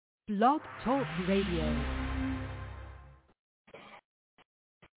Blog Talk Radio.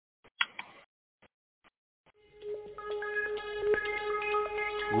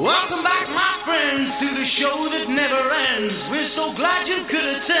 Welcome back, my friends, to the show that never ends. We're so glad you could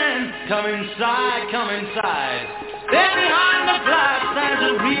attend. Come inside, come inside. There behind the glass stands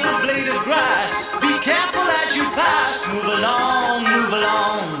a real blade of grass. Be careful as you pass. Move along, move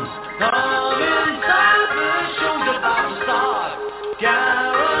along. Come inside, the show's about to start.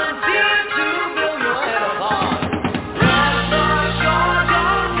 Guaranteed to blow your head apart. Rest assured,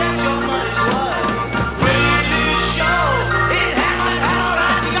 don't get your money's worth. Greatest show, it happened all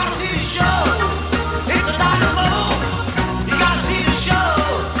right. You gotta see the show. It's a dynamo. You gotta see the show.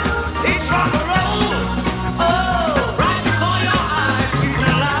 It's rock and roll. Oh, right before your eyes, people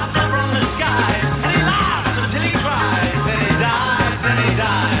laugh up from the sky, and he laughs until he cries, then he dies, then he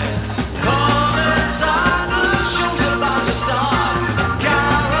dies. Come inside, the show's about to start.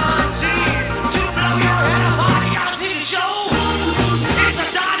 Guaranteed to blow your head apart. You gotta see the show. It's a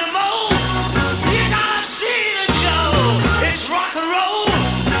dynamo. You gotta see the show. It's rock and roll.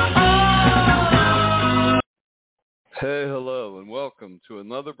 Oh. Hey, hello, and welcome to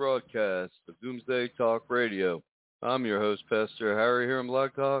another broadcast of Doomsday Talk Radio. I'm your host, Pastor Harry, here on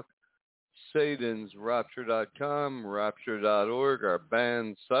Blog Talk, Satan's Rapture.com, Rapture.org, our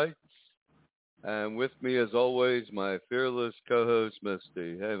band sites. And with me, as always, my fearless co-host,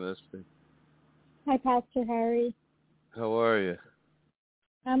 Misty. Hey, Misty. Hi, Pastor Harry. How are you?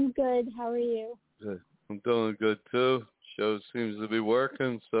 I'm good. How are you? Good. I'm doing good, too. Show seems to be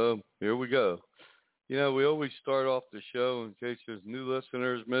working, so here we go. You know, we always start off the show, in case there's new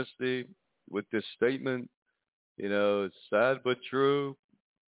listeners, Misty, with this statement. You know, it's sad but true,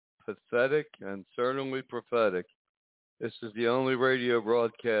 pathetic, and certainly prophetic. This is the only radio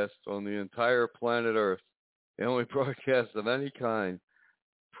broadcast on the entire planet Earth, the only broadcast of any kind,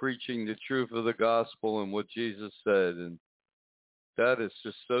 preaching the truth of the gospel and what Jesus said. And that is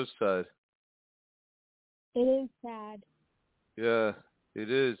just so sad. It is sad. Yeah, it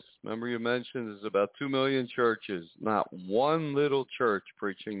is. Remember you mentioned there's about 2 million churches, not one little church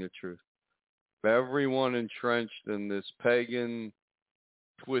preaching the truth. Everyone entrenched in this pagan,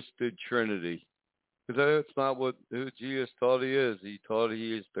 twisted trinity. Because that's not who Jesus taught he is. He taught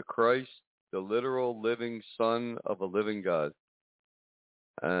he is the Christ, the literal living Son of a living God.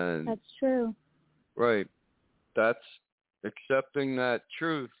 And That's true. right. That's accepting that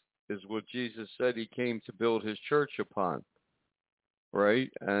truth is what Jesus said he came to build his church upon.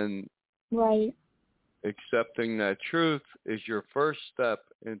 Right? And Right. accepting that truth is your first step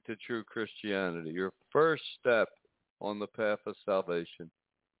into true Christianity, your first step on the path of salvation.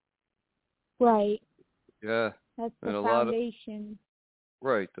 Right. Yeah. That's the And a foundation.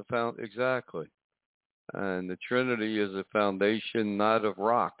 Right, exactly. And the Trinity is a foundation not of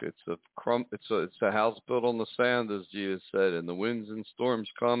rock. It's a house built on the sand, as Jesus said, and the winds and storms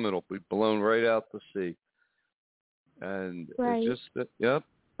come, it'll be blown right out to sea. And Right. it's just, yep.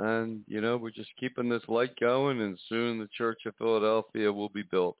 And, you know, we're just keeping this light going, and soon the Church of Philadelphia will be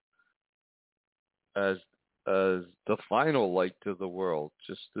built as the final light to the world,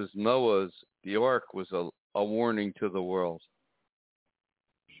 just as the ark was a warning to the world.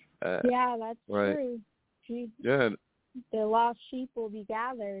 Yeah, that's right. true. Yeah. The lost sheep will be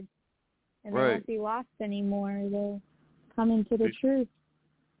gathered, and they Right. won't be lost anymore. They'll come into the truth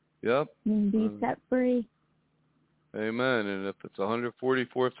Yep. and be set free. Amen. And if it's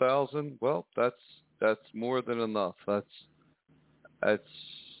 144,000, well, that's more than enough. That's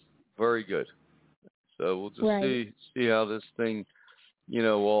very good. So we'll just Right. see how this thing, you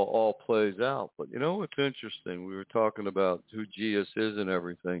know, all plays out. But you know, it's interesting. We were talking about who Jesus is and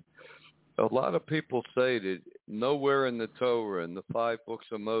everything. A lot of people say that nowhere in the Torah, in the 5 books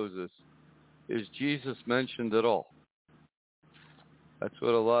of Moses, is Jesus mentioned at all. That's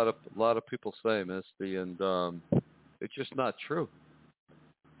what a lot of people say, Misty, and it's just not true.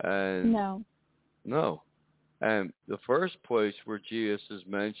 And no. And the first place where Jesus is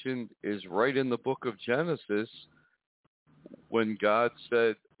mentioned is right in the book of Genesis, when God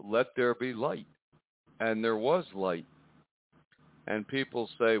said, "Let there be light," and there was light. And people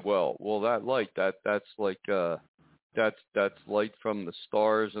say, well, that light, that's like that's light from the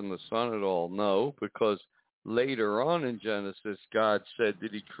stars and the sun at all. No, because later on in Genesis, God said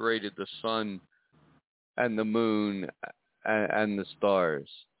that he created the sun and the moon and the stars.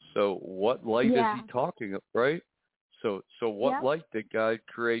 So what light is he talking of, right? So what light did God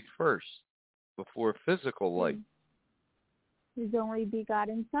create first before physical light? His only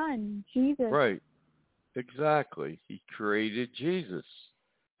begotten Son, Jesus. Right. Exactly. He created Jesus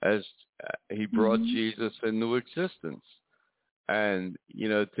as he brought Jesus into existence. And,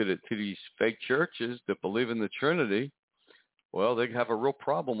 to these fake churches that believe in the Trinity, well, they have a real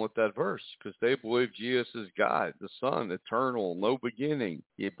problem with that verse because they believe Jesus is God, the Son, eternal, no beginning.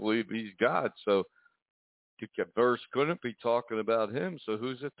 They believe he's God. So the verse couldn't be talking about him. So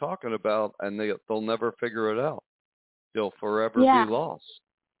who's it talking about? And they'll never figure it out. They'll forever be lost.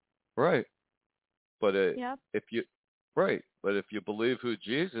 Right. But if you believe who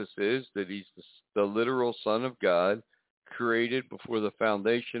Jesus is, that he's the literal Son of God, created before the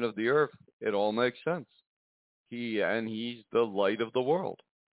foundation of the earth, it all makes sense. He's the light of the world.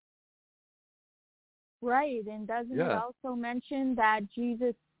 Right, and doesn't it also mention that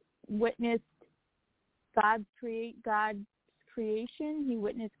Jesus witnessed God's creation? He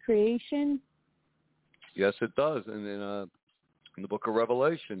witnessed creation. Yes, it does. And in the book of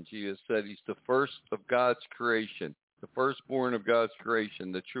Revelation, Jesus said he's the first of God's creation, the firstborn of God's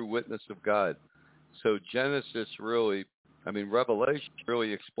creation, the true witness of God. So Revelation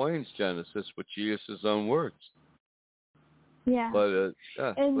really explains Genesis with Jesus' own words. Yeah. But,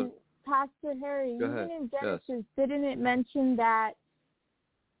 Pastor Harry, go even ahead. in Genesis, didn't it mention that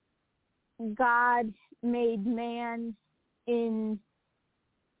God made man in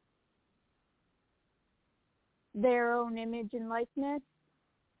their own image and likeness?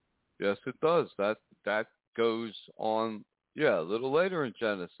 Yes, it does. That goes on, a little later in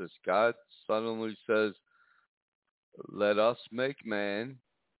Genesis. God suddenly says, let us make man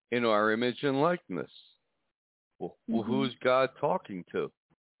in our image and likeness. Well, who's God talking to?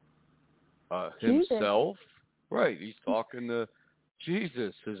 Himself? Right. He's talking to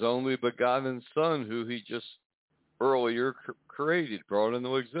Jesus, his only begotten Son, who he just earlier created, brought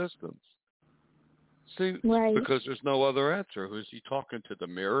into existence. See, because there's no other answer. Who's he talking to? The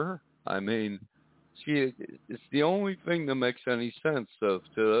mirror? It's the only thing that makes any sense. So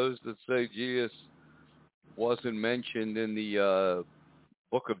to those that say Jesus wasn't mentioned in the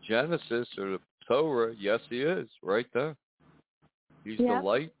book of Genesis or the Torah, yes, he is, right there. He's the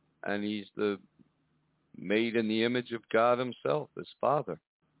light, and he's the made in the image of God himself, his Father.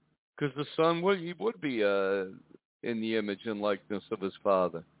 Because the Son would be in the image and likeness of his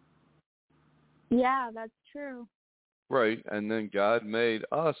Father. Yeah, that's true. Right, and then God made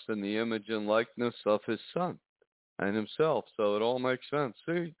us in the image and likeness of his Son and himself. So it all makes sense.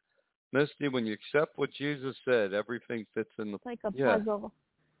 See, Misty, when you accept what Jesus said, everything fits in the... Like a puzzle.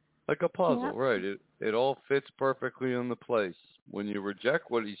 Like a puzzle, right. It all fits perfectly in the place. When you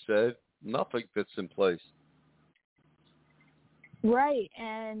reject what he said, nothing fits in place. Right,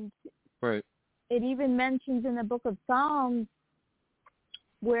 and it even mentions in the book of Psalms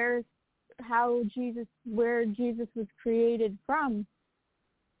where Jesus was created from.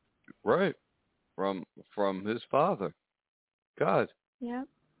 Right, from his Father, God. Yep.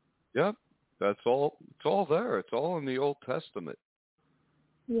 Yep, that's all. It's all there. It's all in the Old Testament.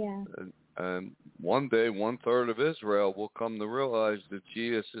 Yeah. And one day, 1/3 of Israel will come to realize that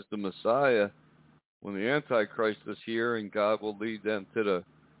Jesus is the Messiah when the Antichrist is here, and God will lead them to the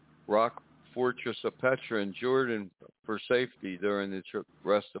rock fortress of Petra in Jordan for safety during the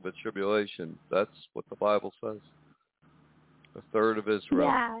rest of the tribulation. That's what the Bible says. 1/3 of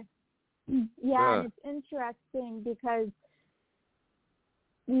Israel. Yeah, and it's interesting because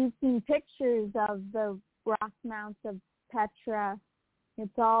we've seen pictures of the rock mounts of Petra.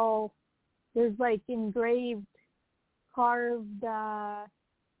 It's all, there's like engraved, carved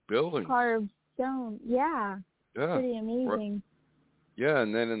buildings. Carved stone. Yeah. Pretty amazing. Yeah,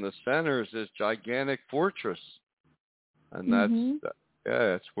 and then in the center is this gigantic fortress. And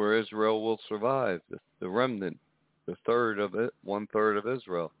that's where Israel will survive, the remnant, the 1/3 of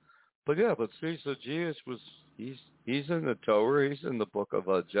Israel. But see, so Jesus he's in the Torah, he's in the book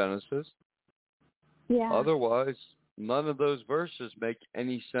of Genesis. Yeah. Otherwise, none of those verses make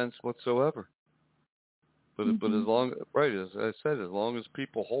any sense whatsoever. But as I said, as long as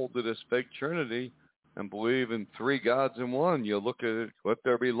people hold to this fake Trinity and believe in three gods in one, you look at it, let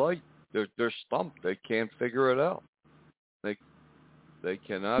there be light. They're stumped. They can't figure it out. They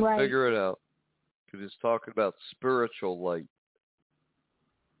cannot figure it out. Because it's talking about spiritual light.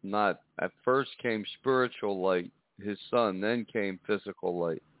 Not at first came spiritual light, his Son, then came physical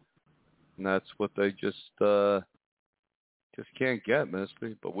light. And that's what they just can't get,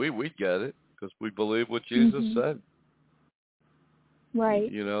 Misty. But we get it because we believe what Jesus said.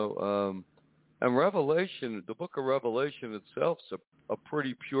 Right. And Revelation, the book of Revelation itself is a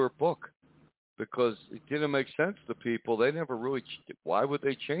pretty pure book because it didn't make sense to people. They never really, why would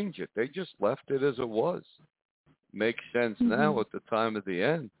they change it? They just left it as it was. Makes sense now at the time of the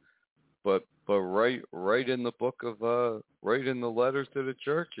end. But right in the book of, right in the letters to the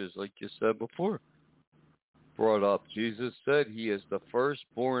churches, like you said before. brought up. Jesus said he is the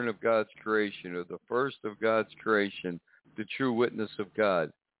firstborn of God's creation, or the first of God's creation, the true witness of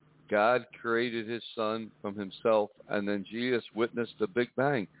God. God created his son from himself, and then Jesus witnessed the Big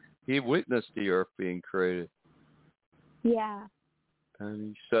Bang. He witnessed the earth being created. Yeah.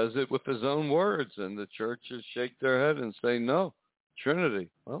 And he says it with his own words, and the churches shake their head and say, no, Trinity.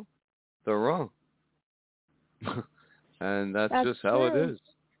 Well, they're wrong. And that's just how it is.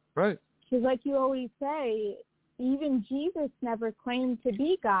 Right. Because like you always say, even Jesus never claimed to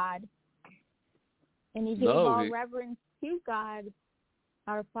be God. And he gave all reverence to God,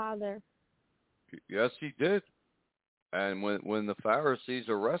 our Father. Yes, he did. And when the Pharisees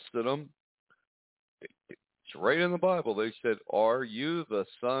arrested him, it's right in the Bible. They said, are you the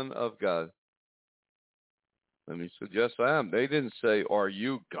Son of God? And he said, yes, I am. They didn't say, are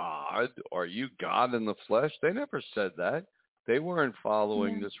you God? Are you God in the flesh? They never said that. They weren't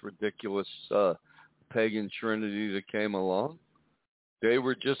following this ridiculous pagan trinity that came along. They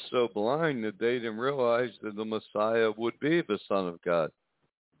were just so blind that they didn't realize that the Messiah would be the Son of God.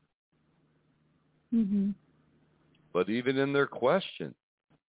 Mm-hmm. But even in their question,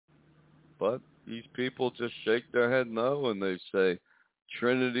 but these people just shake their head no, and they say,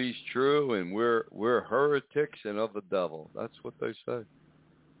 Trinity's true, and we're heretics and of the devil. That's what they say.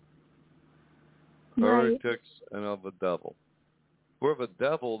 Right. Heretics and of the devil. If we're of the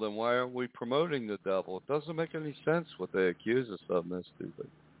devil, then why aren't we promoting the devil? It doesn't make any sense what they accuse us of, Misty.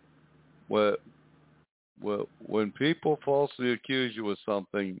 When people falsely accuse you of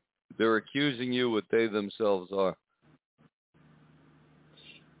something, they're accusing you what they themselves are.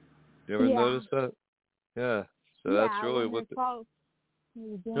 You ever notice that? Yeah. So that's really what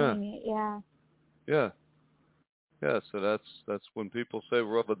doing it, Yeah. Yeah, so that's when people say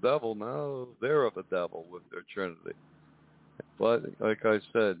we're of the devil. No, they're of the devil with their Trinity. But like I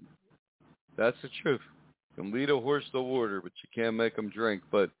said, that's the truth. You can lead a horse to water, but you can't make them drink.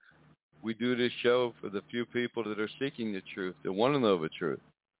 But we do this show for the few people that are seeking the truth, that want to know the truth.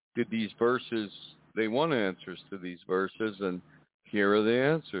 Did these verses, they want answers to these verses, and here are the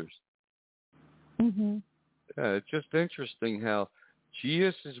answers. Mm-hmm. Yeah, it's just interesting how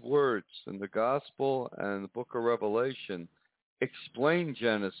Jesus' words in the Gospel and the book of Revelation explain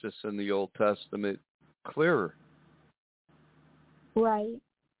Genesis in the Old Testament clearer. Right.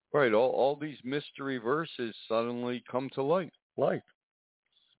 Right. All these mystery verses suddenly come to light. Like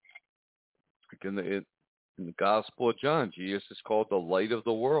in the Gospel of John, Jesus is called the light of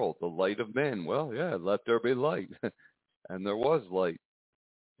the world, the light of men. Well, yeah, let there be light. And there was light.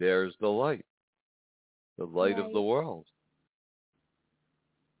 There's the light of the world.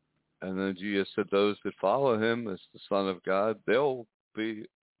 And then Jesus said those that follow him as the Son of God, they'll be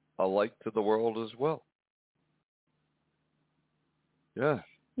a light to the world as well. Yeah.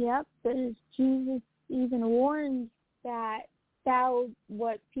 Yep, because Jesus even warns that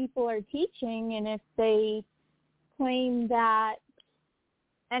what people are teaching, and if they claim that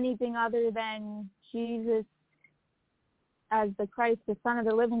anything other than Jesus as the Christ, the Son of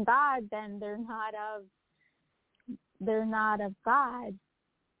the living God, then they're not of God.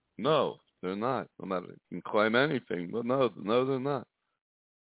 No, they're not. No matter you can claim anything, but no, they're not.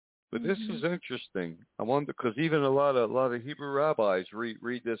 But this is interesting. I wonder, because even a lot of Hebrew rabbis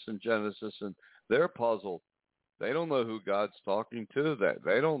read this in Genesis, and they're puzzled. They don't know who God's talking to. That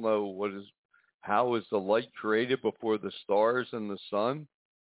they don't know how is the light created before the stars and the sun?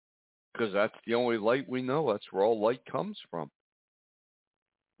 Because that's the only light we know. That's where all light comes from.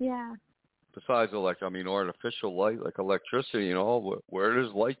 Yeah. Besides, artificial light like electricity and all, where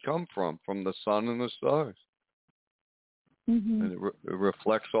does light come from? From the sun and the stars. Mm-hmm. And it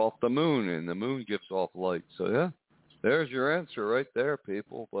reflects off the moon, and the moon gives off light. So, yeah, there's your answer right there,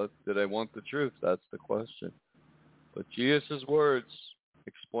 people. But do they want the truth? That's the question. But Jesus' words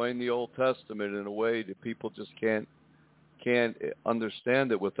explain the Old Testament in a way that people just can't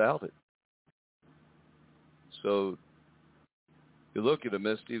understand it without it. So, you look at it,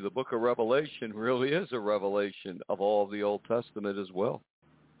 Misty, the book of Revelation really is a revelation of all the Old Testament as well.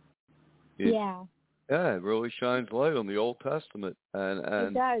 Yeah, it really shines light on the Old Testament. And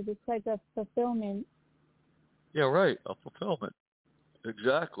it does. It's like a fulfillment. Yeah, right, a fulfillment.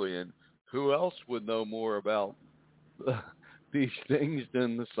 Exactly. And who else would know more about these things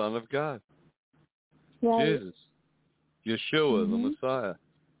than the Son of God? Right. Jesus. Yeshua, the Messiah.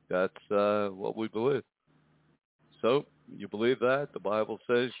 That's what we believe. So, you believe that? The Bible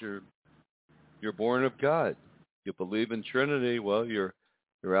says you're born of God. You believe in Trinity, well, you're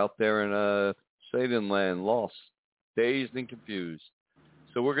out there in Satan land, lost, dazed and confused.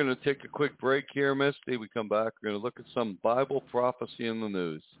 So we're going to take a quick break here, Misty. We come back, we're going to look at some Bible prophecy in the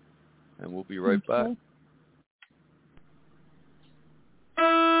news. And we'll be right back.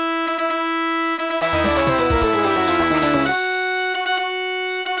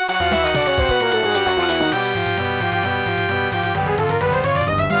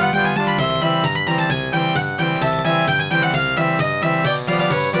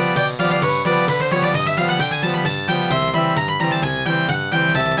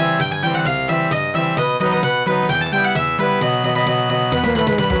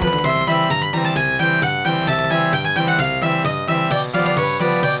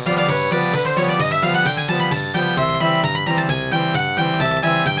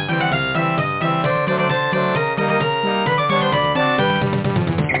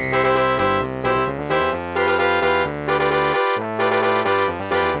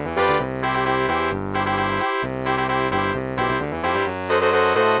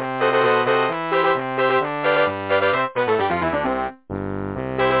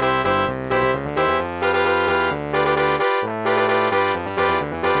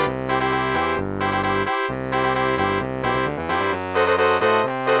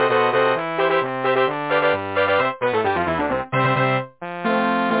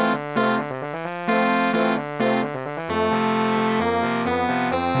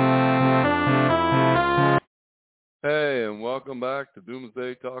 welcome back to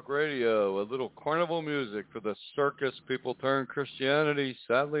Doomsday Talk Radio. A little carnival music for the circus people turn Christianity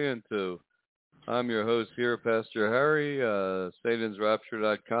sadly into. I'm your host here, Pastor Harry,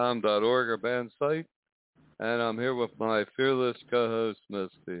 satansrapture.com.org, our band site. And I'm here with my fearless co-host,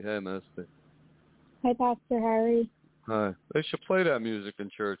 Misty. Hey, Misty. Hi, Pastor Harry. Hi. They should play that music in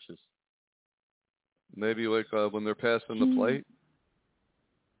churches. Maybe like when they're passing the plate.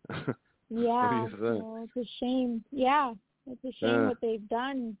 Yeah, well, it's a shame. Yeah, it's a shame what they've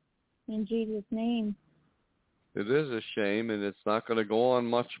done in Jesus' name. It is a shame, and it's not going to go on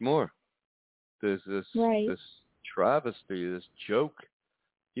much more. There's this travesty, this joke.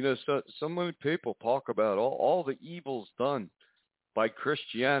 You know, so many people talk about all the evils done by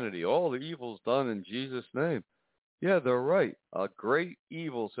Christianity, all the evils done in Jesus' name. Yeah, they're right. Great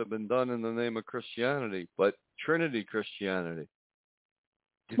evils have been done in the name of Christianity, but Trinity Christianity.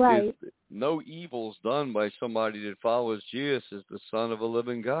 Right. No evils done by somebody that follows Jesus as the Son of a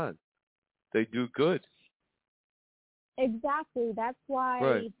living God. They do good. Exactly. That's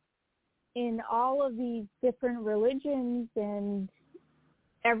why in all of these different religions and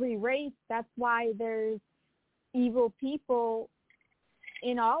every race, that's why there's evil people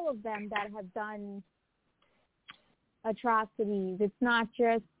in all of them that have done atrocities. It's not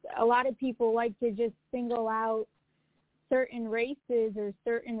just, a lot of people like to just single out certain races or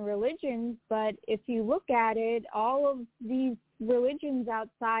certain religions, but if you look at it, all of these religions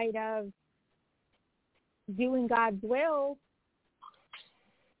outside of doing God's will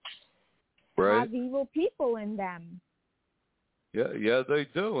have evil people in them. Yeah, they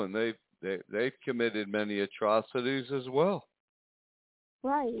do, and they've committed many atrocities as well.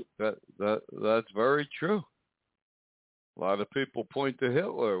 Right. That's very true. A lot of people point to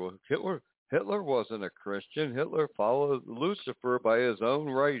Hitler. Hitler wasn't a Christian. Hitler followed Lucifer by his own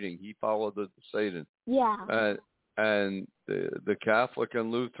writing. He followed Satan. Yeah. And the Catholic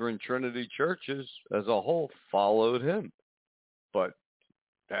and Lutheran Trinity churches as a whole followed him. But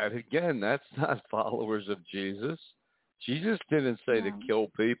that, again, that's not followers of Jesus. Jesus didn't say to kill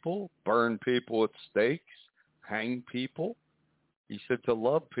people, burn people at stakes, hang people. He said to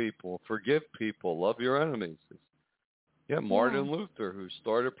love people, forgive people, love your enemies. Yeah, Martin Luther, who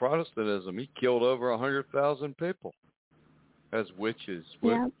started Protestantism, he killed over 100,000 people as witches.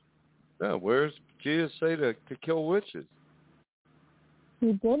 Yeah. Where's Jesus say to kill witches?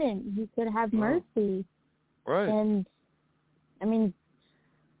 He didn't. He said have mercy. Right. And, I mean,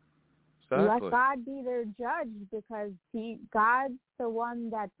 exactly. let God be their judge, because God's the one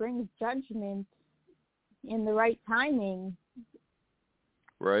that brings judgment in the right timing.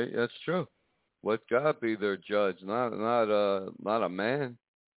 Right, that's true. Let God be their judge, not a man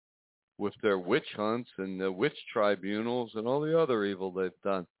with their witch hunts and the witch tribunals and all the other evil they've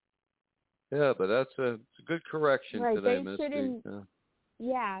done. Yeah, but it's a good correction today, Misty.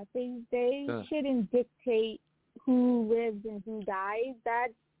 They shouldn't dictate who lives and who dies.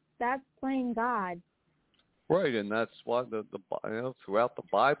 That's playing God. Right, and that's why throughout the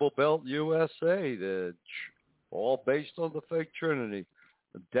Bible Belt USA, all based on the fake Trinity.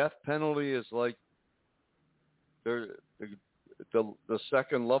 The death penalty is like the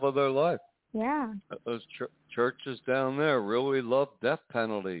second love of their life. Yeah. Those churches down there really love death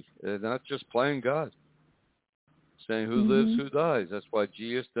penalty. They're not just playing God. Saying who lives, who dies. That's why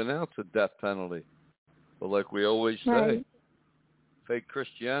Jesus denounced the death penalty. But like we always say, fake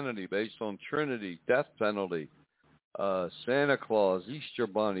Christianity based on Trinity, death penalty, Santa Claus, Easter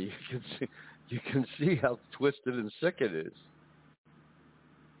Bunny. You can see how twisted and sick it is.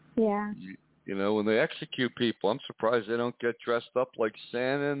 Yeah. You know, when they execute people, I'm surprised they don't get dressed up like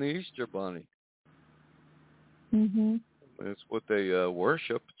Santa and the Easter Bunny. It's what they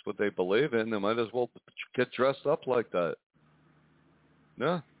worship. It's what they believe in. They might as well get dressed up like that.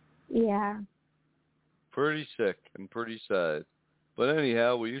 No. Yeah. Pretty sick and pretty sad. But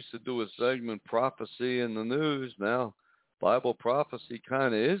anyhow, we used to do a segment, Prophecy in the News. Now, Bible prophecy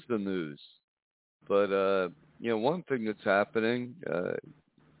kind of is the news. But, one thing that's happening,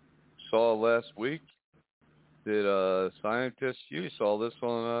 saw last week that scientists, you saw this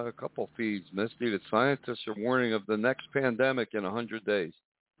on a couple feeds, Misty, that scientists are warning of the next pandemic in 100 days.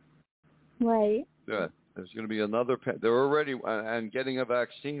 Right. Yeah, there's going to be another, they're already, and getting a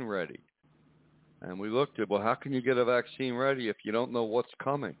vaccine ready. And we looked at, well, how can you get a vaccine ready if you don't know what's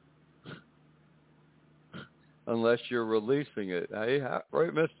coming? Unless you're releasing it. Hey,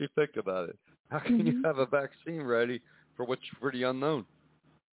 right, Misty, think about it. How can you have a vaccine ready for the unknown?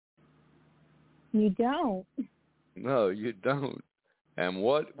 You don't. No, you don't. And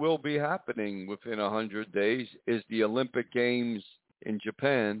what will be happening within 100 days is the Olympic Games in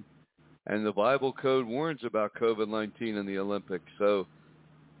Japan And the Bible code warns about COVID-19 in the Olympics. So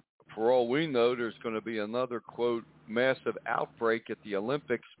for all we know, there's going to be another, quote, massive outbreak at the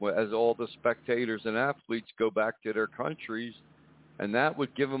Olympics as all the spectators and athletes go back to their countries. And that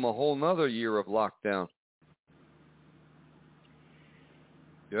would give them a whole nother year of lockdown.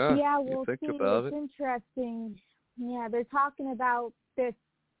 Yeah, you we'll think see. about It's it. interesting. Yeah, they're talking about this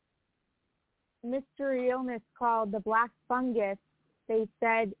mystery illness called the black fungus. They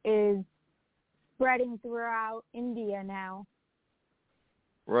said is spreading throughout India now.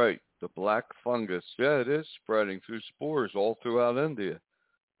 Right, the black fungus. Yeah, it is spreading through spores all throughout India.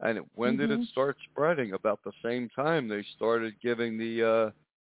 And when did it start spreading? About the same time they started giving the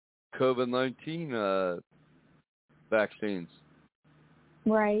COVID-19 vaccines.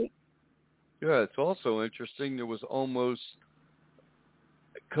 Right. Yeah, it's also interesting. There was almost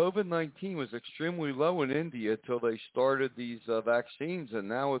COVID-19 was extremely low in India until they started these vaccines, and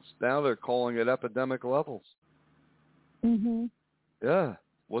now they're calling it epidemic levels. Yeah,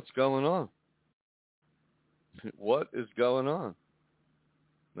 what's going on? What is going on?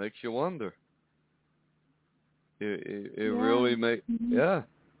 Makes you wonder. It really makes. Yeah.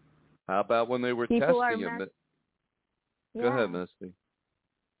 How about when they were testing it? Go ahead, Misty.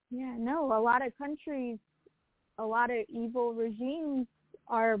 Yeah, no, a lot of countries, a lot of evil regimes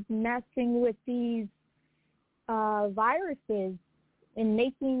are messing with these viruses and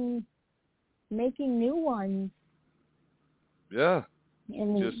making new ones. Yeah.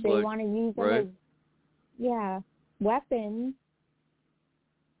 And they want to use them as, weapons.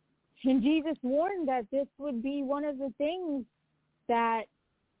 And Jesus warned that this would be one of the things that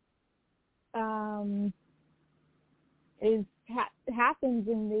happens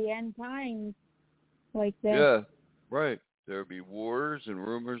in the end times, like this. Yeah, right. There would be wars and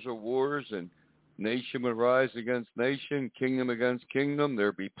rumors of wars, and nation would rise against nation, kingdom against kingdom. There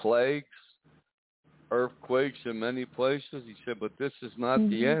would be plagues, earthquakes in many places. He said, but this is not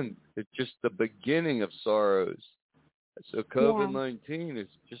the end. It's just the beginning of sorrows. So COVID-19 is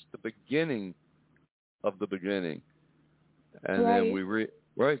just the beginning of the beginning. And then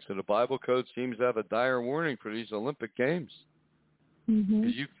so the Bible code seems to have a dire warning for these Olympic Games.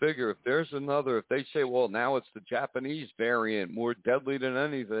 Because you figure if they say, well, now it's the Japanese variant, more deadly than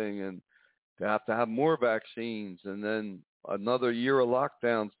anything, and they have to have more vaccines, and then another year of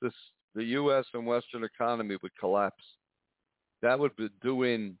lockdowns, the U.S. and Western economy would collapse. That would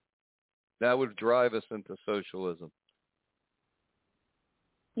drive us into socialism.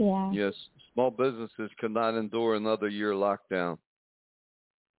 Yeah. Yes, small businesses could not endure another year lockdown.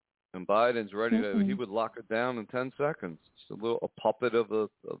 And Biden's ready he would lock it down in 10 seconds. It's a puppet of the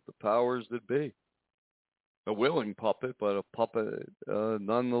powers that be. A willing puppet, but a puppet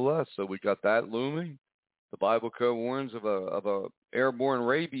nonetheless. So we got that looming. The Bible code warns of a airborne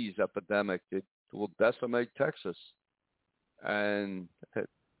rabies epidemic that will decimate Texas. And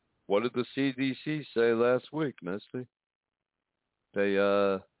what did the CDC say last week, Misty?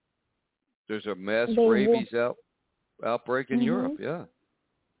 There's a mass rabies outbreak in Europe,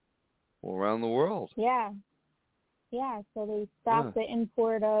 all around the world. Yeah, so they stopped the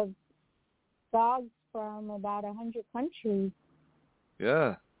import of dogs from about 100 countries.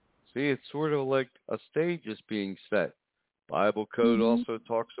 Yeah. See, it's sort of like a stage is being set. Bible code also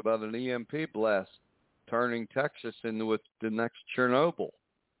talks about an EMP blast turning Texas into the next Chernobyl.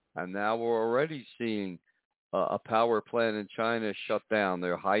 And now we're already seeing a power plant in China shut down.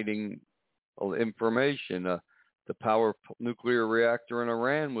 They're hiding information. The nuclear reactor in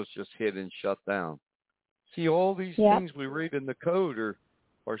Iran was just hit and shut down. See, all these things we read in the code are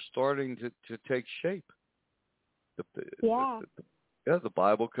starting to take shape. The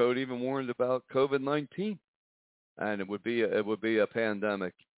Bible code even warned about COVID-19, and it would be a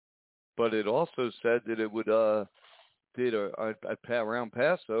pandemic. But it also said that it would around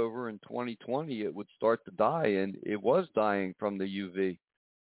Passover in 2020 it would start to die, and it was dying from the UV.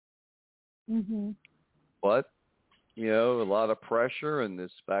 But a lot of pressure and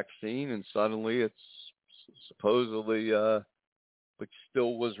this vaccine, and suddenly it's supposedly but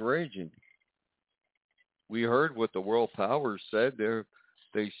still was raging. We heard what the world powers said. They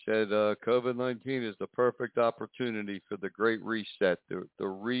said COVID-19 is the perfect opportunity for the Great Reset, the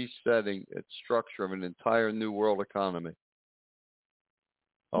resetting its structure of an entire new world economy,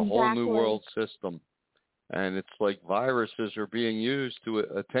 a whole new world system. And it's like viruses are being used to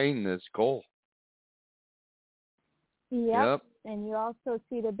attain this goal. Yep. And you also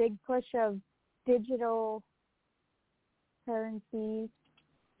see the big push of digital currencies.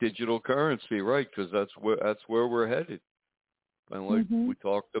 Digital currency, right? Because that's where we're headed. And like we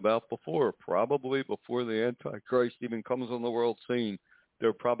talked about before, probably before the Antichrist even comes on the world scene,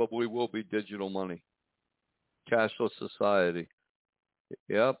 there probably will be digital money, cashless society.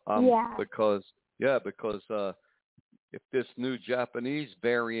 Yep. Because if this new Japanese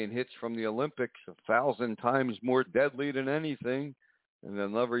variant hits from the Olympics 1,000 times more deadly than anything, and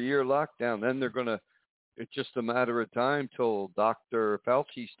another year lockdown, then it's just a matter of time till Dr.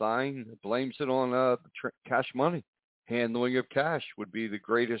 Fauci blames it on cash money. Handling of cash would be the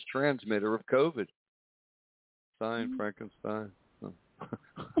greatest transmitter of COVID. Frankenstein.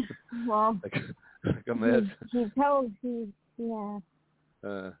 Well, like a mess. He tells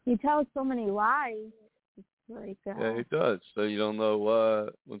so many lies. Yeah, he does. So you don't know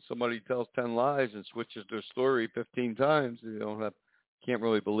when somebody tells 10 lies and switches their story 15 times, can't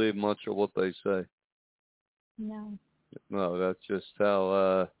really believe much of what they say. No. No, that's just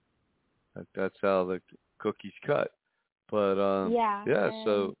how that's how the cookies cut. But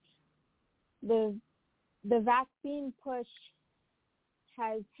so the vaccine push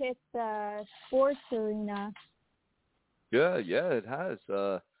has hit the sports arena. Yeah, it has.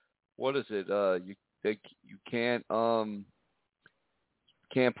 What is it? You can't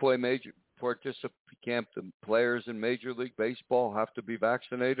the players in Major League Baseball have to be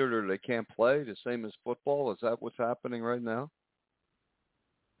vaccinated or they can't play, the same as football? Is that what's happening right now?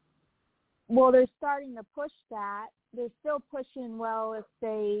 Well, they're starting to push that. They're still pushing, well, if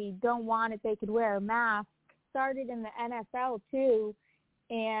they don't want it, they could wear a mask. Started in the NFL, too,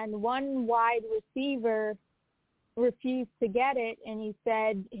 and one wide receiver refused to get it, and he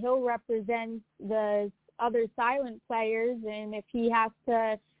said he'll represent the other silent players, and if he has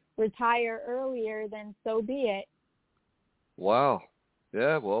to retire earlier, then so be it. Wow.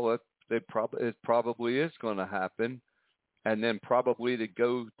 Yeah, well, it probably is going to happen. And then probably to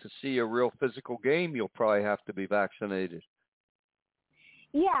go to see a real physical game, you'll probably have to be vaccinated.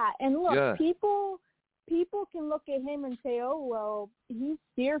 Yeah, and look, people can look at him and say, "Oh, well, he's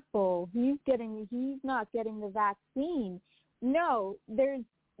fearful. He's not getting the vaccine." No, there's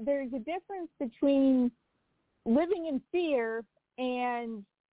a difference between living in fear and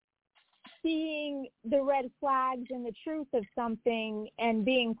seeing the red flags and the truth of something and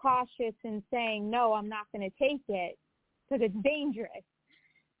being cautious and saying, "No, I'm not going to take it," because it's dangerous.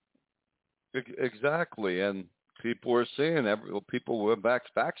 Exactly, and people are seeing people were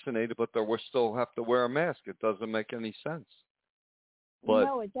vaccinated, but they still have to wear a mask. It doesn't make any sense. But,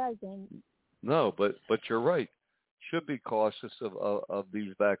 no, it doesn't. No, but you're right. Should be cautious of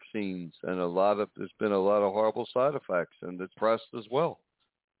these vaccines, and there's been a lot of horrible side effects, and the press as well.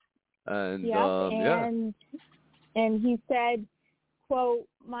 And and he said, quote,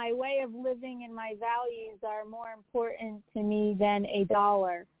 "My way of living and my values are more important to me than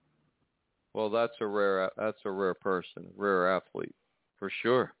 $1." Well, that's a rare person, a rare athlete, for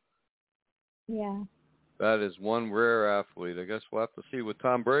sure. Yeah. That is one rare athlete. I guess we'll have to see what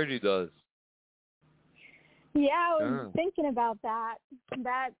Tom Brady does. Yeah, I was thinking about that.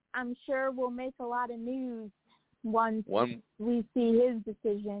 That, I'm sure, will make a lot of news once we see his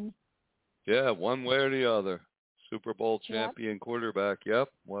decision. Yeah, one way or the other. Super Bowl champion quarterback. Yep,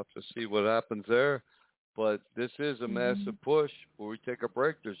 we'll have to see what happens there. But this is a massive push. Before we take a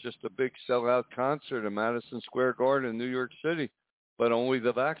break, there's just a big sellout concert in Madison Square Garden in New York City, but only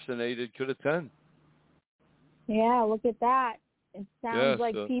the vaccinated could attend. Yeah, look at that. It sounds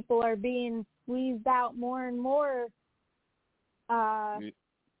like people are being squeezed out more and more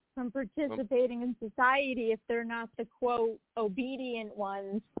from participating in society if they're not the, quote, obedient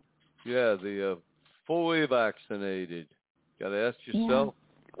ones. Yeah, the fully vaccinated. Got to ask yourself,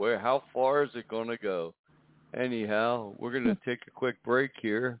 how far is it going to go? Anyhow, we're going to take a quick break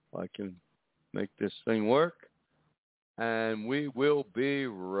here. I can make this thing work. And we will be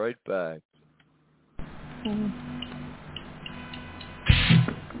right back.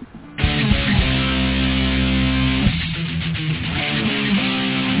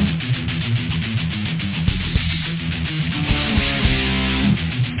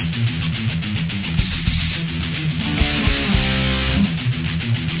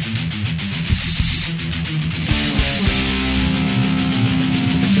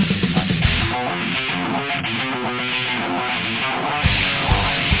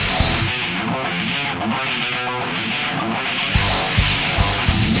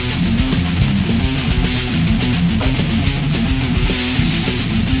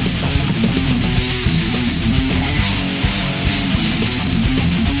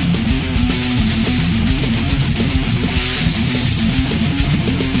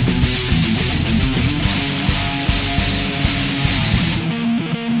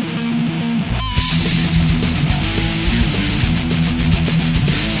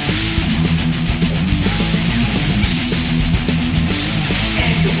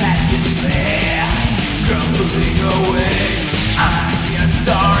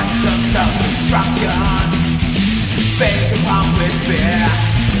 pump with fear.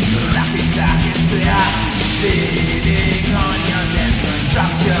 Lucky back in fear, feeding on your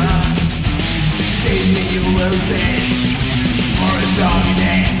infrastructure. Save me, you will be for a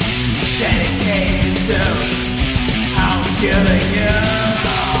dominant, dedicated to how I'm killing you.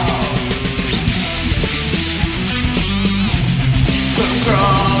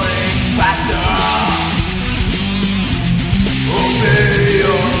 Crawling faster, obey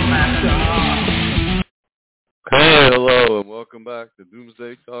your master. Hey, hello, and welcome back to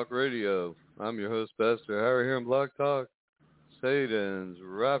Doomsday Talk Radio. I'm your host, Pastor Harry, here in Blog Talk, Satan's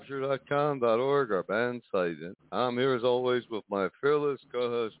Rapture.com.org, our band site. And I'm here as always with my fearless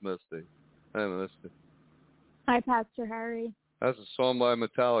co-host, Misty. Hey, Misty. Hi, Pastor Harry. That's a song by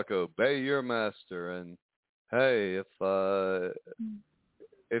Metallica, Obey Your Master. And hey,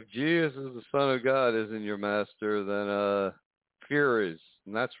 if Jesus is the Son of God isn't your master, then fear is.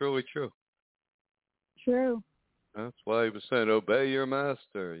 And that's really true. True. That's why he was saying, obey your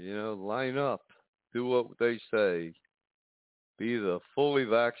master. You know, line up. Do what they say. Be the fully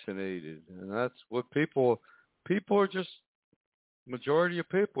vaccinated. And that's what people are just, majority of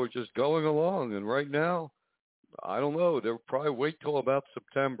people are just going along. And right now, I don't know. They'll probably wait till about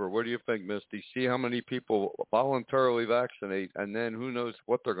September. What do you think, Misty? See how many people voluntarily vaccinate, and then who knows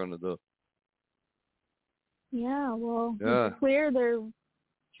what they're going to do. Yeah, well, it's clear they're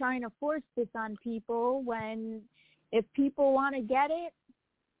trying to force this on people when if people want to get it,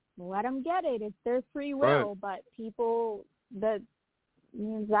 let them get it. It's their free will. Right. But people,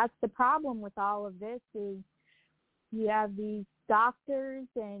 that's the problem with all of this is you have these doctors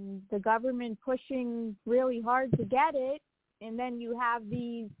and the government pushing really hard to get it, and then you have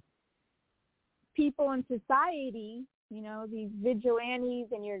these people in society, these vigilantes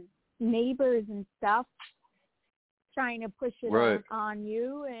and your neighbors and stuff trying to push it on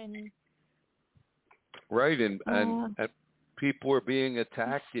you. And and people are being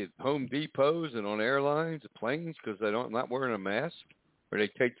attacked at Home Depots and on airlines, planes, because they're not wearing a mask, or they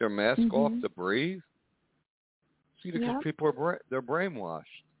take their mask off to breathe. See, because people they're brainwashed.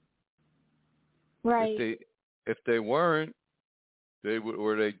 Right. If they weren't, they would,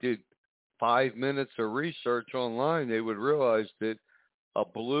 or they did 5 minutes of research online, they would realize that a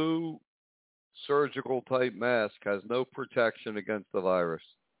blue surgical type mask has no protection against the virus.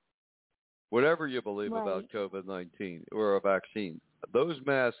 Whatever you believe about COVID-19 or a vaccine, those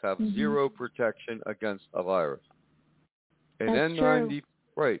masks have zero protection against a virus. And N90.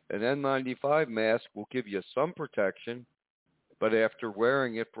 Right, an N95 mask will give you some protection, but after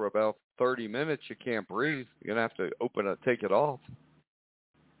wearing it for about 30 minutes, you can't breathe. You're going to have to take it off.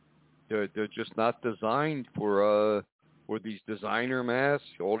 They're just not designed for these designer masks,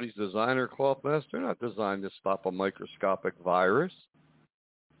 all these designer cloth masks. They're not designed to stop a microscopic virus.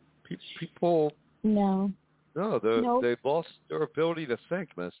 People... No. No, they've lost their ability to think,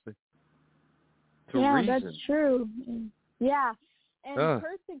 Misty. To reason. That's true. Yeah. And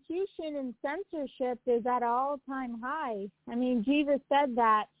persecution and censorship is at an all-time high. I mean, Jesus said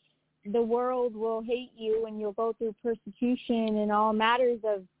that the world will hate you and you'll go through persecution and all matters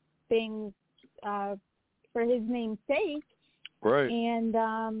of things for his name's sake. Right. And,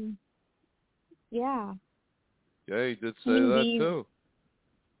 Yeah, he did say that too.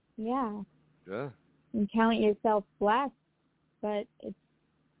 Yeah. Yeah. And count yourself blessed, but it's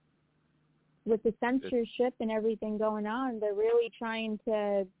with the censorship and everything going on, they're really trying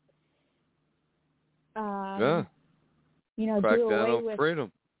to, crack do down away on with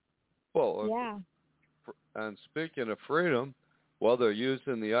freedom. Well, and speaking of freedom, they're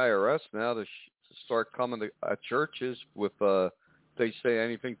using the IRS now to start coming to churches with, they say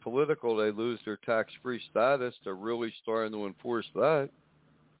anything political, they lose their tax-free status. They're really starting to enforce that.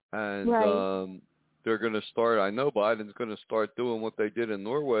 And they're going to start, I know Biden's going to start doing what they did in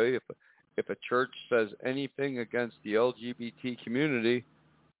Norway. If a church says anything against the LGBT community,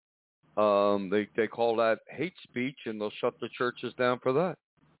 they call that hate speech, and they'll shut the churches down for that.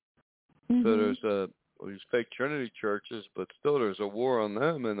 So there's these fake Trinity churches, but still there's a war on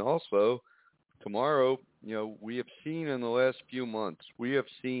them. And also, tomorrow, we have seen in the last few months, we have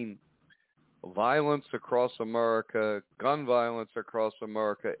seen violence across America, gun violence across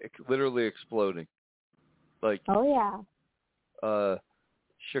America, literally exploding. Like,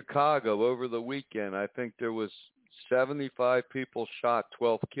 Chicago over the weekend, I think there was 75 people shot,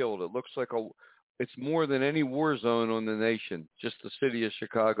 12 killed. It looks like it's more than any war zone on the nation, just the city of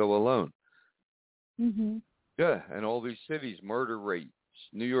Chicago alone. Yeah, and all these cities, murder rates,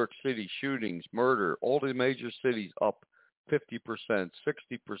 New York City shootings, murder, all the major cities up 50%,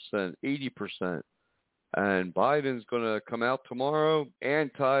 60%, 80%. And Biden's going to come out tomorrow,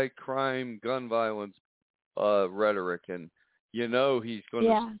 anti-crime, gun violence rhetoric, and you know he's going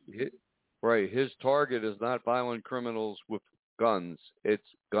to hit. Right, his target is not violent criminals with guns;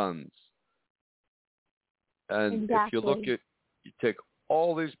 it's guns. And if you look at, you take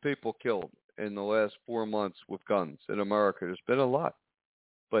all these people killed in the last 4 months with guns in America. There's been a lot,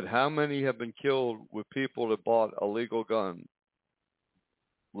 but how many have been killed with people that bought a legal gun?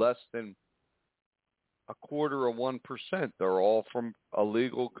 Less than 0.25%. They're all from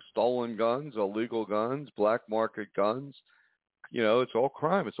illegal stolen guns, illegal guns, black market guns. You know, it's all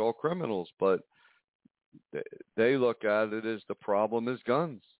crime. It's all criminals. But they look at it as the problem is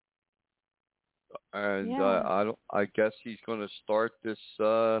guns. And I guess he's going to start this.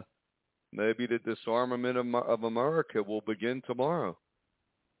 Maybe the disarmament of America will begin tomorrow.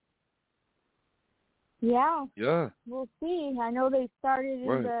 Yeah. Yeah. We'll see. I know they started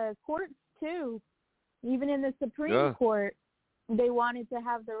in the courts too. Even in the Supreme Court, they wanted to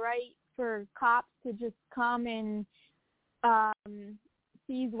have the right for cops to just come and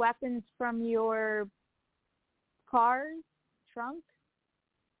seize weapons from your car's trunk.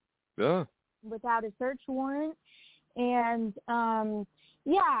 Yeah. Without a search warrant. And,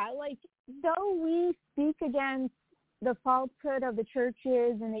 like, though we speak against the falsehood of the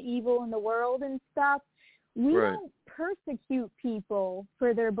churches and the evil in the world and stuff, we don't persecute people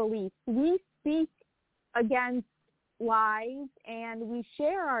for their beliefs. We speak against lies, and we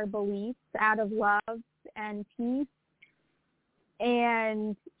share our beliefs out of love and peace.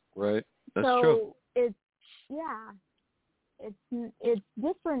 And that's so true. It's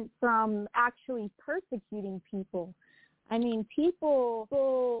different from actually persecuting people. I mean, people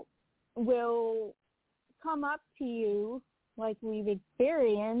will come up to you like we've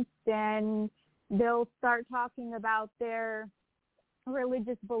experienced, and they'll start talking about their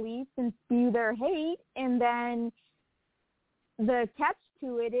religious beliefs and spew their hate, and then the catch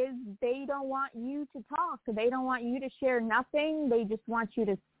to it is they don't want you to talk. They don't want you to share nothing. They just want you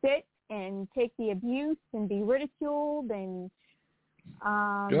to sit and take the abuse and be ridiculed and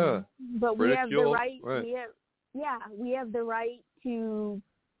but we have the right. We have the right to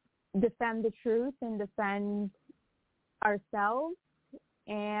defend the truth and defend ourselves,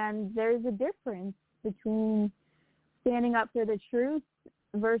 and there's a difference between standing up for the truth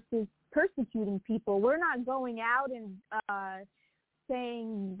versus persecuting people. We're not going out and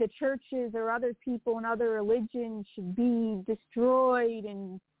saying the churches or other people in other religions should be destroyed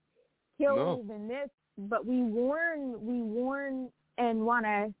and killed and this, but we warn and want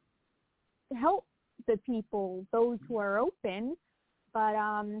to help the people, those who are open. But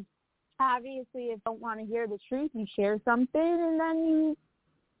obviously, if you don't want to hear the truth, you share something, and then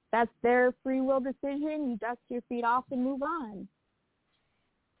that's their free will decision. You dust your feet off and move on.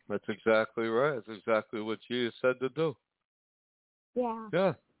 That's exactly right. That's exactly what Jesus said to do. Yeah.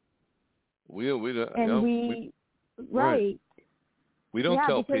 Yeah. We don't. We don't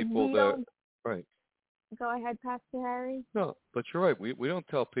tell people that. Right. Go ahead, Pastor Harry. No, but you're right. We don't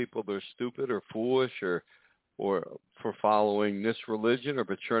tell people they're stupid or foolish or for following this religion or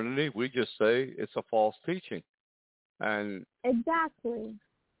fraternity. We just say it's a false teaching, and exactly.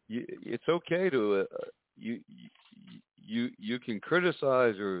 It's okay to you can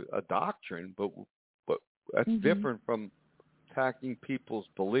criticize a doctrine, but that's different from attacking people's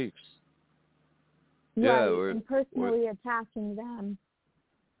beliefs. Right, and personally attacking them.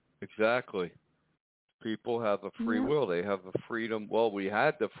 Exactly. People have a free will. They have a freedom. Well, we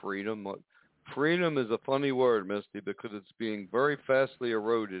had the freedom. Freedom is a funny word, Misty, because it's being very fastly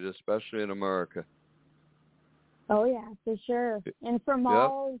eroded, especially in America. Oh, yeah, for sure. And from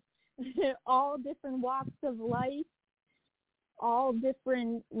all different walks of life, all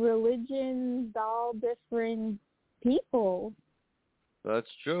different religions, all different people. That's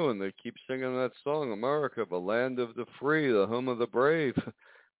true, and they keep singing that song, America, the land of the free, the home of the brave.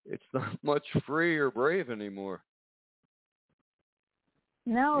 It's not much free or brave anymore.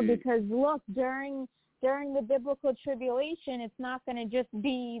 No, because look, during the biblical tribulation, it's not going to just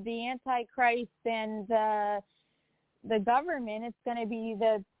be the Antichrist and the government. It's going to be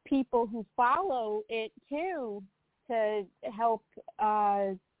the people who follow it too, to help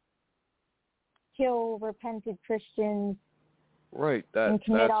kill repentant Christians. Right. And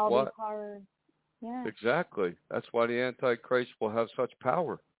commit all these horrors. Yeah. Exactly. That's why the Antichrist will have such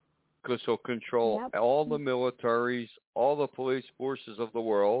power. Because he'll control all the militaries, all the police forces of the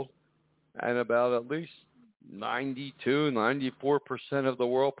world, and about at least 94% of the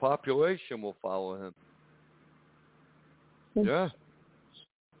world population will follow him.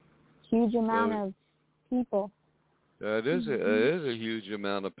 Huge amount of people. It is a huge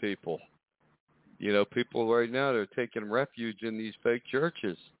amount of people. You know, people right now, they're taking refuge in these fake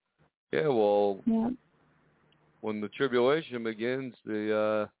churches. Yeah, well, when the tribulation begins,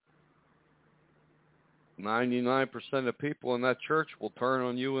 the 99% of people in that church will turn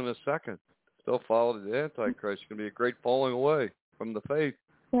on you in a second. They'll follow the Antichrist. It's going to be a great falling away from the faith,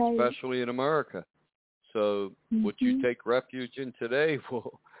 Right. especially in America. So what you take refuge in today,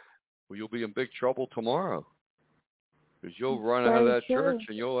 well, you'll be in big trouble tomorrow. Because you'll run out of that church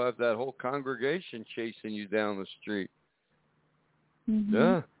and you'll have that whole congregation chasing you down the street.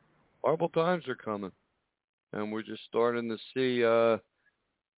 Yeah, horrible times are coming. And we're just starting to see,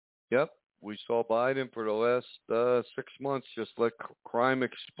 we saw Biden for the last 6 months just let crime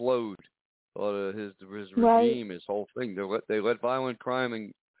explode. His regime, his whole thing. They let violent crime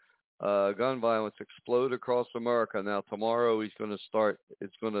and gun violence explode across America. Now tomorrow it's going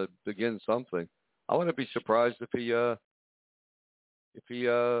to begin something. I wouldn't be surprised if he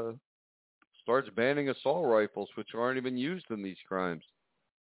starts banning assault rifles, which aren't even used in these crimes.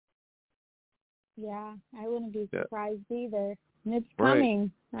 Yeah, I wouldn't be surprised either. And it's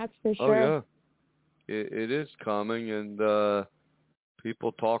coming, that's for sure. Oh, yeah. It is coming, and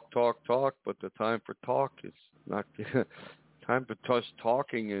people talk, but the time for talk is not... time for just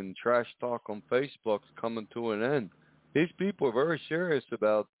talking and trash talk on Facebook's coming to an end. These people are very serious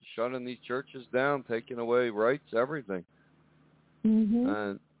about shutting these churches down, taking away rights, everything.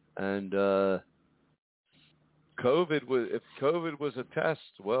 And if COVID was a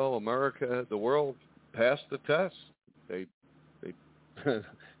test, well, America, the world passed the test. They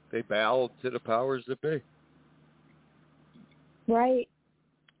they bowed to the powers that be. Right.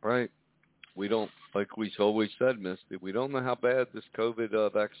 We don't, like we always said, Misty, we don't know how bad this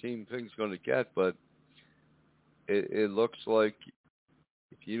COVID vaccine thing's going to get, but it looks like,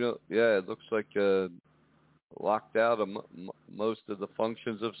 it looks like locked out of most of the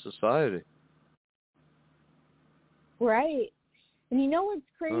functions of society. Right. And you know what's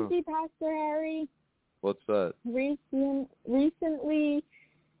crazy, Pastor Harry? What's that? Recently,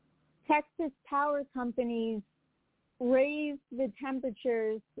 Texas power companies raised the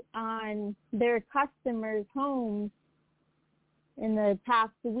temperatures on their customers' homes in the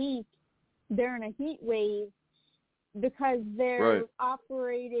past week during a heat wave because they're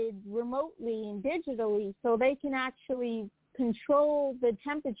operated remotely and digitally, so they can actually control the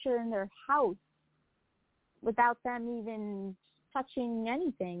temperature in their house without them even touching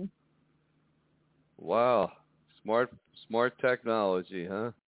anything. Wow. Smart technology,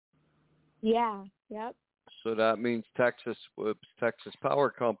 huh? Yeah, yep. So that means Texas Power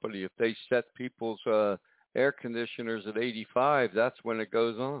Company, if they set people's air conditioners at 85, that's when it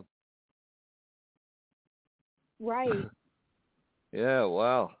goes on. Right. Yeah,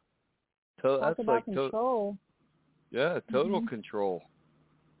 wow. Talk about control. Total control.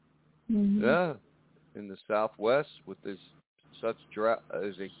 Mm-hmm. Yeah. In the Southwest with such drought,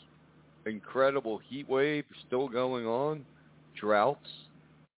 there's a incredible heat wave still going on, droughts.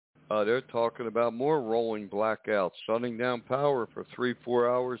 They're talking about more rolling blackouts, shutting down power for 3-4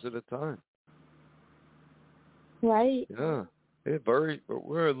 hours at a time. Right. Yeah.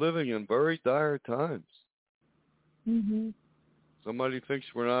 We're living in very dire times. Mhm. Somebody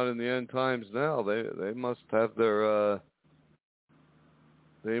thinks we're not in the end times now. They must have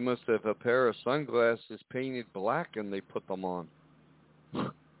they must have a pair of sunglasses painted black and they put them on.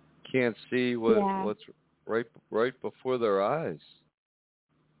 Can't see what's right before their eyes.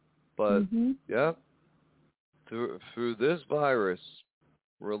 But through this virus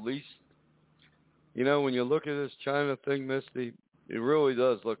released, when you look at this China thing, Misty, it really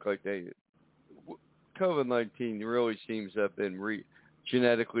does look like COVID-19 really seems to have been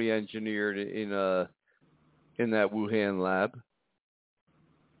genetically engineered in that Wuhan lab.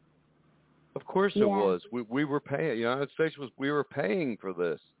 Of course it was. We were paying. The United States we were paying for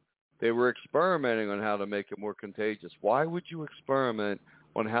this. They were experimenting on how to make it more contagious. Why would you experiment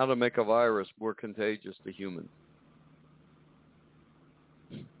on how to make a virus more contagious to humans?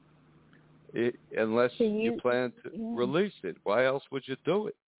 Unless you plan to release it. Why else would you do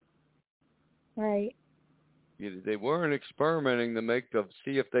it? Right. They weren't experimenting to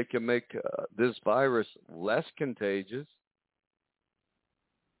see if they can make this virus less contagious.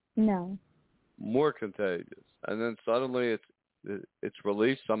 No. More contagious. And then suddenly it's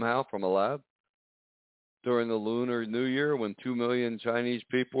released somehow from a lab during the Lunar New Year when 2 million Chinese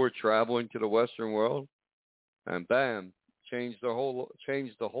people were traveling to the Western world, and bam, changed the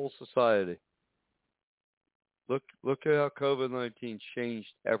whole society. Look at how COVID-19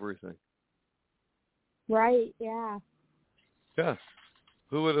 changed everything. Right. Yeah. Yeah.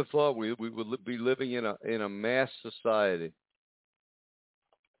 Who would have thought we would be living in a mass society?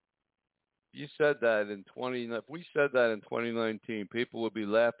 You said that if we said that in 2019, people would be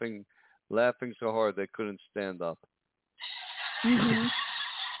laughing laughing so hard they couldn't stand up. Mhm.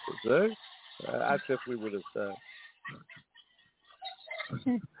 See? That's if we would have said.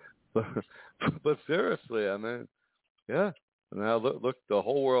 But seriously, I mean, yeah. Now look, the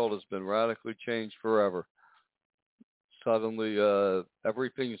whole world has been radically changed forever. Suddenly,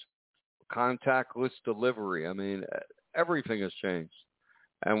 everything's contactless delivery. I mean, everything has changed.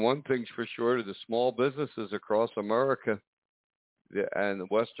 And one thing's for sure, the small businesses across America and the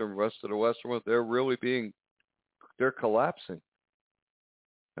rest of the Western world, they're collapsing.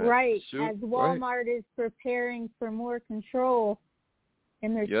 Right, as Walmart is preparing for more control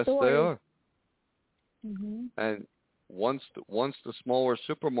in their yes, stores. Yes, they are. Mm-hmm. And once the smaller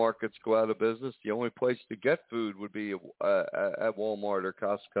supermarkets go out of business, the only place to get food would be at Walmart or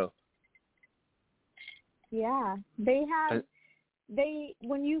Costco. Yeah,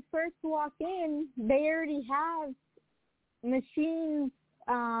 when you first walk in, they already have machines,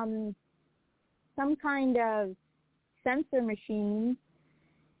 some kind of sensor machines.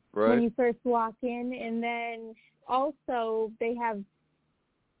 Right. When you first walk in, and then also they have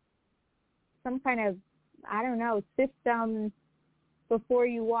some kind of, I don't know, system before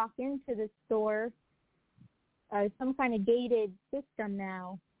you walk into the store, some kind of gated system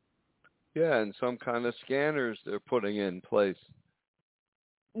now. Yeah, and some kind of scanners they're putting in place.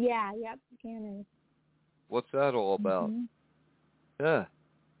 Yeah, yep, scanners. What's that all about? Mm-hmm. Yeah.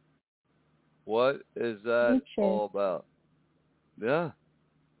 What is that all about? Yeah.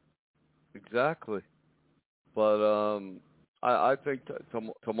 Exactly. But I think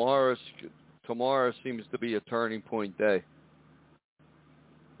tomorrow seems to be a turning point day.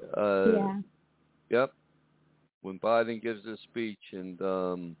 Yeah. Yep. When Biden gives his speech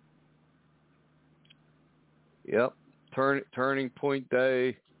and yep, turning point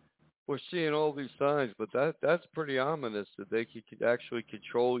day. We're seeing all these signs, but that's pretty ominous that they could actually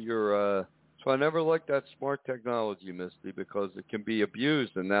control your. So I never liked that smart technology, Misty, because it can be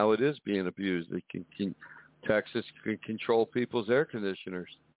abused, and now it is being abused. It can Texas can control people's air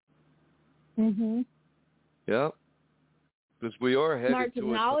conditioners. Mhm. Yep. Because we are headed smart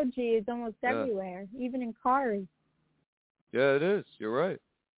technology is almost everywhere, even in cars. Yeah, it is. You're right.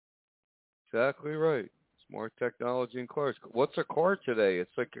 Exactly right. Smart technology in cars. What's a car today?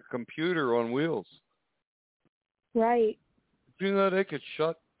 It's like a computer on wheels. Right. Do you know they could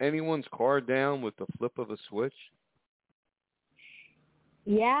shut anyone's car down with the flip of a switch?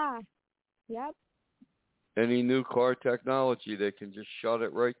 Yeah. Yep. Any new car technology, they can just shut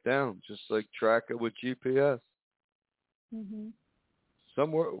it right down, just like track it with GPS. Mhm.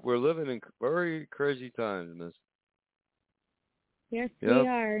 We're living in very crazy times, Miss. Yes, we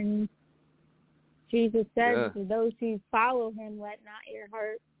are. And Jesus said, to those who follow him, let not your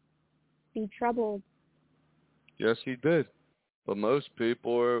heart be troubled. Yes, he did. But most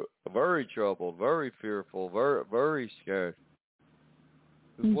people are very troubled, very fearful, very, very scared.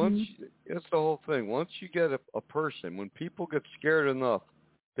 Mm-hmm. That's the whole thing. Once you get a person, when people get scared enough,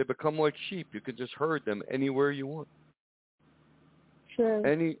 they become like sheep. You can just herd them anywhere you want. Sure.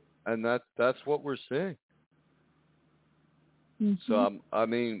 And that's what we're seeing. Mm-hmm. So I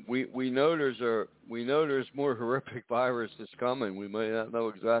mean, we know there's more horrific viruses coming. We may not know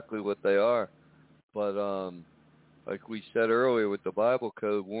exactly what they are, but like we said earlier, with the Bible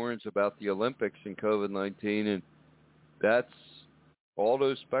code warns about the Olympics and COVID-19, and that's all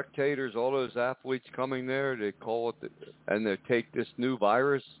those spectators, all those athletes coming there. They call it, and they take this new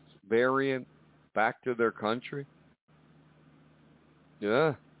virus variant back to their country.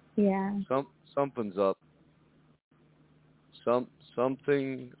 Yeah. Yeah. Something's up. A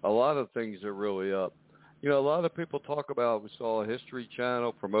lot of things are really up. You know, a lot of people talk about, we saw a History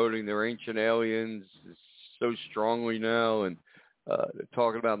Channel promoting their ancient aliens so strongly now, and they're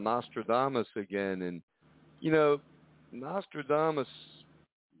talking about Nostradamus again. And, you know, Nostradamus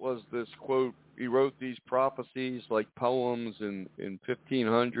was this quote, he wrote these prophecies like poems in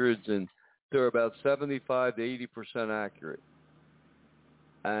 1500s, and they're about 75 to 80% accurate.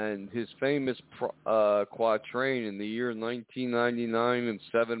 And his famous quatrain, in the year 1999, in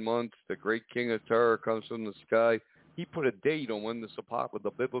 7 months, the great king of terror comes from the sky. He put a date on when the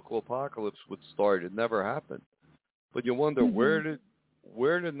biblical apocalypse would start. It never happened. But you wonder, mm-hmm.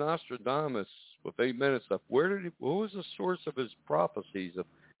 where did Nostradamus, with 8 minutes left, what was the source of his prophecies of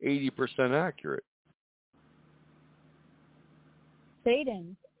 80% accurate?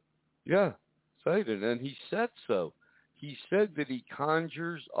 Satan. Yeah, Satan, and he said so. He said that he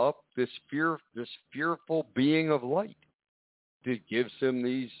conjures up this fearful being of light that gives him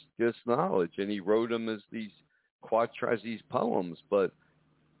this knowledge, and he wrote them as these poems. But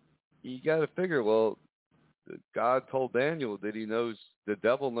you got to figure, well, God told Daniel that he knows, the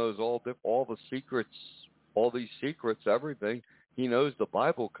devil knows all the secrets, all these secrets, everything. He knows the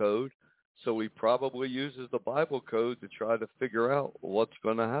Bible code, so he probably uses the Bible code to try to figure out what's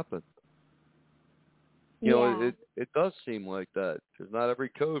going to happen. You know, it does seem like that, because not every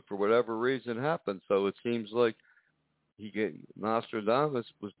code, for whatever reason, happens. So it seems like Nostradamus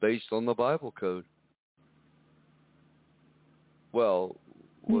was based on the Bible code. Well,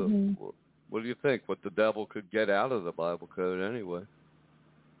 what do you think? What the devil could get out of the Bible code anyway?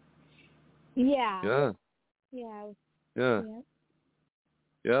 Yeah.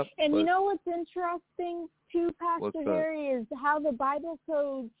 Yep. And you know what's interesting too, Pastor Harry, is how the Bible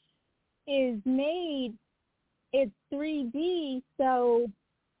code is made. It's 3D, so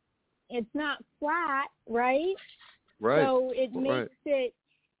it's not flat, right? Right. So it makes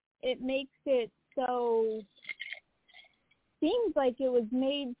it so, seems like it was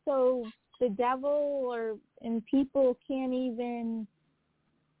made so the devil and people can't even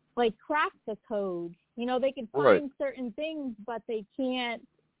like crack the code. You know, they can find certain things, but they can't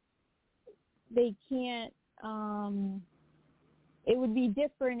it would be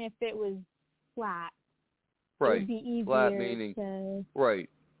different if it was flat. Right. It would be easier flat meaning to... Right.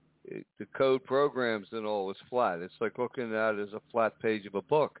 The code programs and all is flat. It's like looking at it as a flat page of a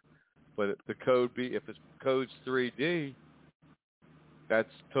book. But if the code's 3D,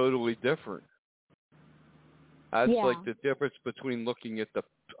 that's totally different. That's like the difference between looking at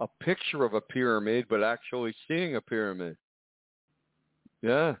a picture of a pyramid but actually seeing a pyramid.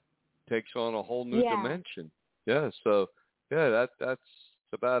 Yeah. Takes on a whole new dimension. Yeah, so that's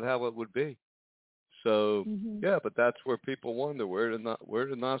about how it would be. So but that's where people wonder, where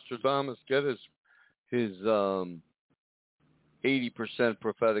did Nostradamus get his 80%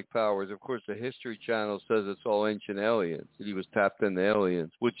 prophetic powers? Of course, the History Channel says it's all ancient aliens. That he was tapped into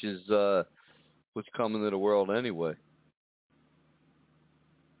aliens, which is what's coming to the world anyway.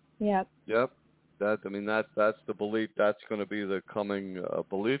 Yep. That's the belief. That's going to be the coming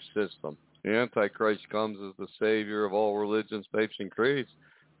belief system. The Antichrist comes as the savior of all religions, faiths, and creeds.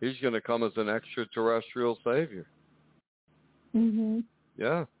 He's going to come as an extraterrestrial savior.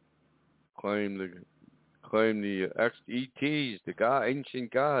 Yeah. Claim the ETs, the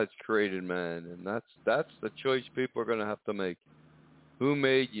ancient gods created man, and that's the choice people are going to have to make. Who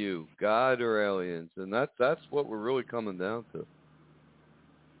made you, God or aliens? And that's what we're really coming down to.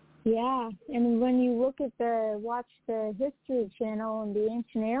 Yeah, and when you watch the History Channel and the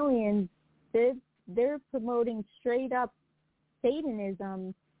Ancient Aliens, they're promoting straight up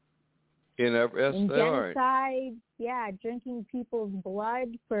Satanism. And genocide, drinking people's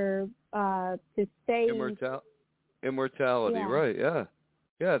blood for to stay immortality, right?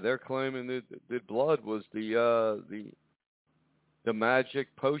 Yeah. They're claiming that the blood was the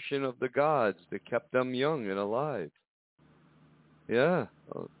magic potion of the gods that kept them young and alive. Yeah,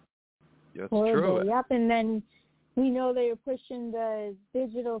 that's true. Yep, and then we know they were pushing the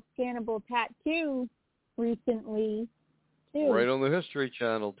digital scannable tattoo recently too. Right on the History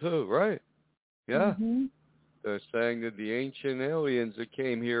Channel too, right? Yeah. They're saying that the ancient aliens that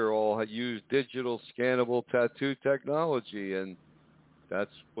came here all had used digital scannable tattoo technology, and that's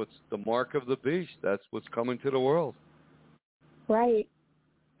what's the mark of the beast. That's what's coming to the world. Right.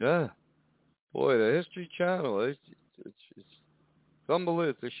 Yeah. Boy, the History Channel, it's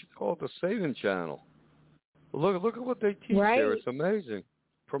unbelievable. They should call it the Satan Channel. Look at what they teach there. It's amazing.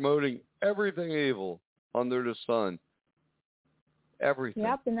 Promoting everything evil under the sun. Everything.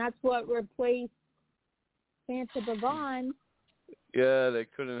 Yep, and that's what replaced Santa Bavon. Yeah, they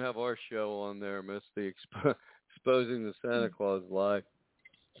couldn't have our show on there, Misty, exposing the Santa Claus lie.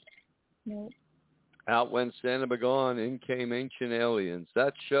 Nope. Out went Santa Bavon, in came ancient aliens.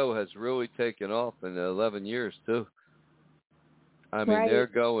 That show has really taken off in 11 years too. I mean, they're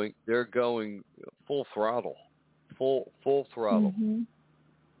going full throttle, full throttle.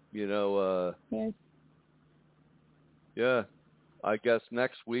 You know, yeah. I guess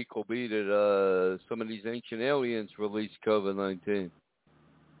next week will be that some of these ancient aliens release COVID-19.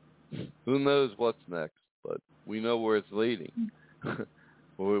 Who knows what's next, but we know where it's leading.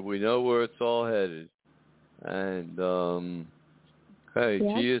 We know where it's all headed. And,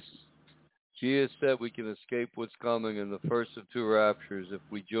 Jesus said we can escape what's coming in the first of two raptures if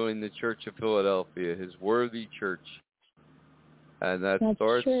we join the Church of Philadelphia, his worthy church. And that's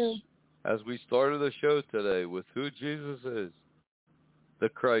starts true. As we started the show today with who Jesus is. The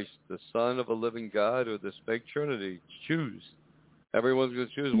Christ, the Son of a living God, or the fake Trinity. Choose. Everyone's going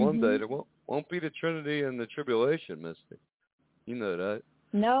to choose one day. There won't be the Trinity and the tribulation, Misty. You know that.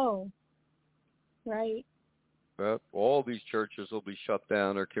 No. Right. All these churches will be shut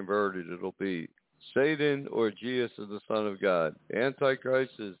down or converted. It'll be Satan or Jesus is the Son of God.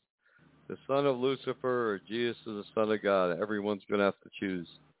 Antichrist is the son of Lucifer or Jesus is the Son of God. Everyone's going to have to choose.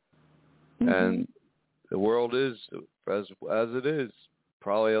 Mm-hmm. And the world is, as it is,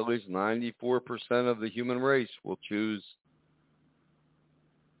 probably at least 94% of the human race will choose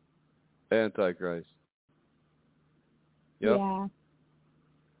Antichrist. Yep. Yeah.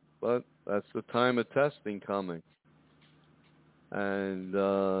 But that's the time of testing coming. And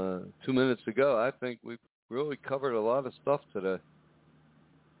 2 minutes ago, I think we've really covered a lot of stuff today.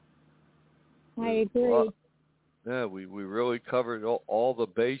 I agree. Yeah, we really covered all the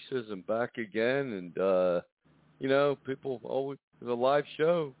bases and back again. And, people always, there's a live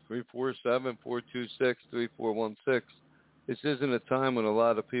show, 347-426-3416. This isn't a time when a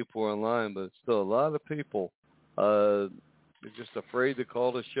lot of people are online, but still a lot of people, they're just afraid to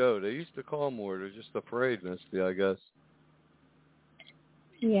call the show. They used to call more. They're just afraid, Misty, I guess.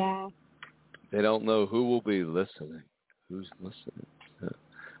 Yeah. They don't know who will be listening. Who's listening?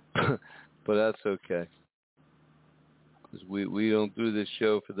 But that's okay. Because we don't do this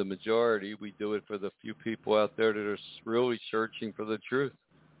show for the majority. We do it for the few people out there that are really searching for the truth.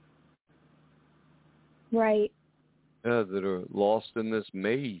 Right. Yeah, that are lost in this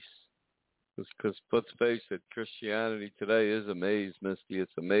maze. Because let's face it, Christianity today is a maze, Misty.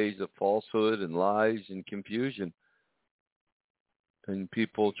 It's a maze of falsehood and lies and confusion. And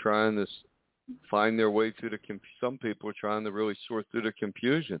people trying to find their way through some people are trying to really sort through the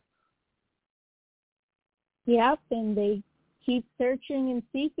confusion. Yep, and they keep searching and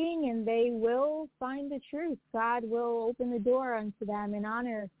seeking, and they will find the truth. God will open the door unto them and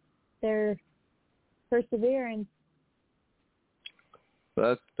honor their perseverance.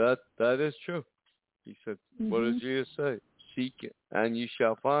 That is true. He said, What does Jesus say? Seek it, and you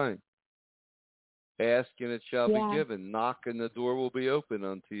shall find. Ask, and it shall be given. Knock, and the door will be open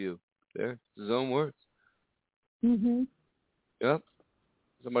unto you. There, his own words. Mhm. Yep.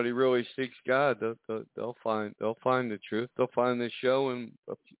 Somebody really seeks God, they'll find the truth. They'll find the show and.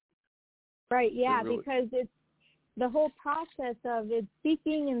 Right. Yeah, because it's the whole process of it,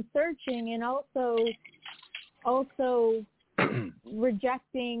 seeking and searching, and also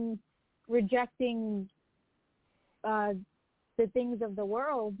rejecting the things of the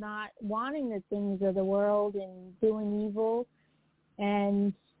world, not wanting the things of the world and doing evil,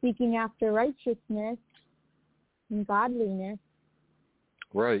 and seeking after righteousness and godliness.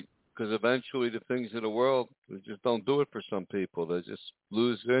 Right, because eventually the things of the world, they just don't do it for some people. They just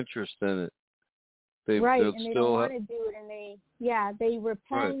lose interest in it. And they don't want to do it, and they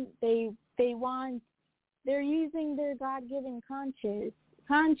repent. Right. They're using their God-given conscience,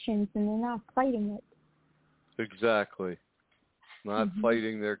 and they're not fighting it. Exactly. Not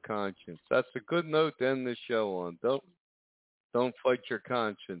fighting their conscience. That's a good note to end the show on. Don't fight your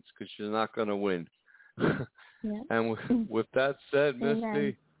conscience, because you're not going to win. Yeah. And with that said,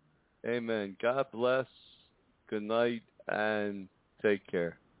 Misty, amen. God bless. Good night, and take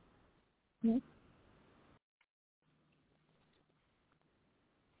care. Yeah.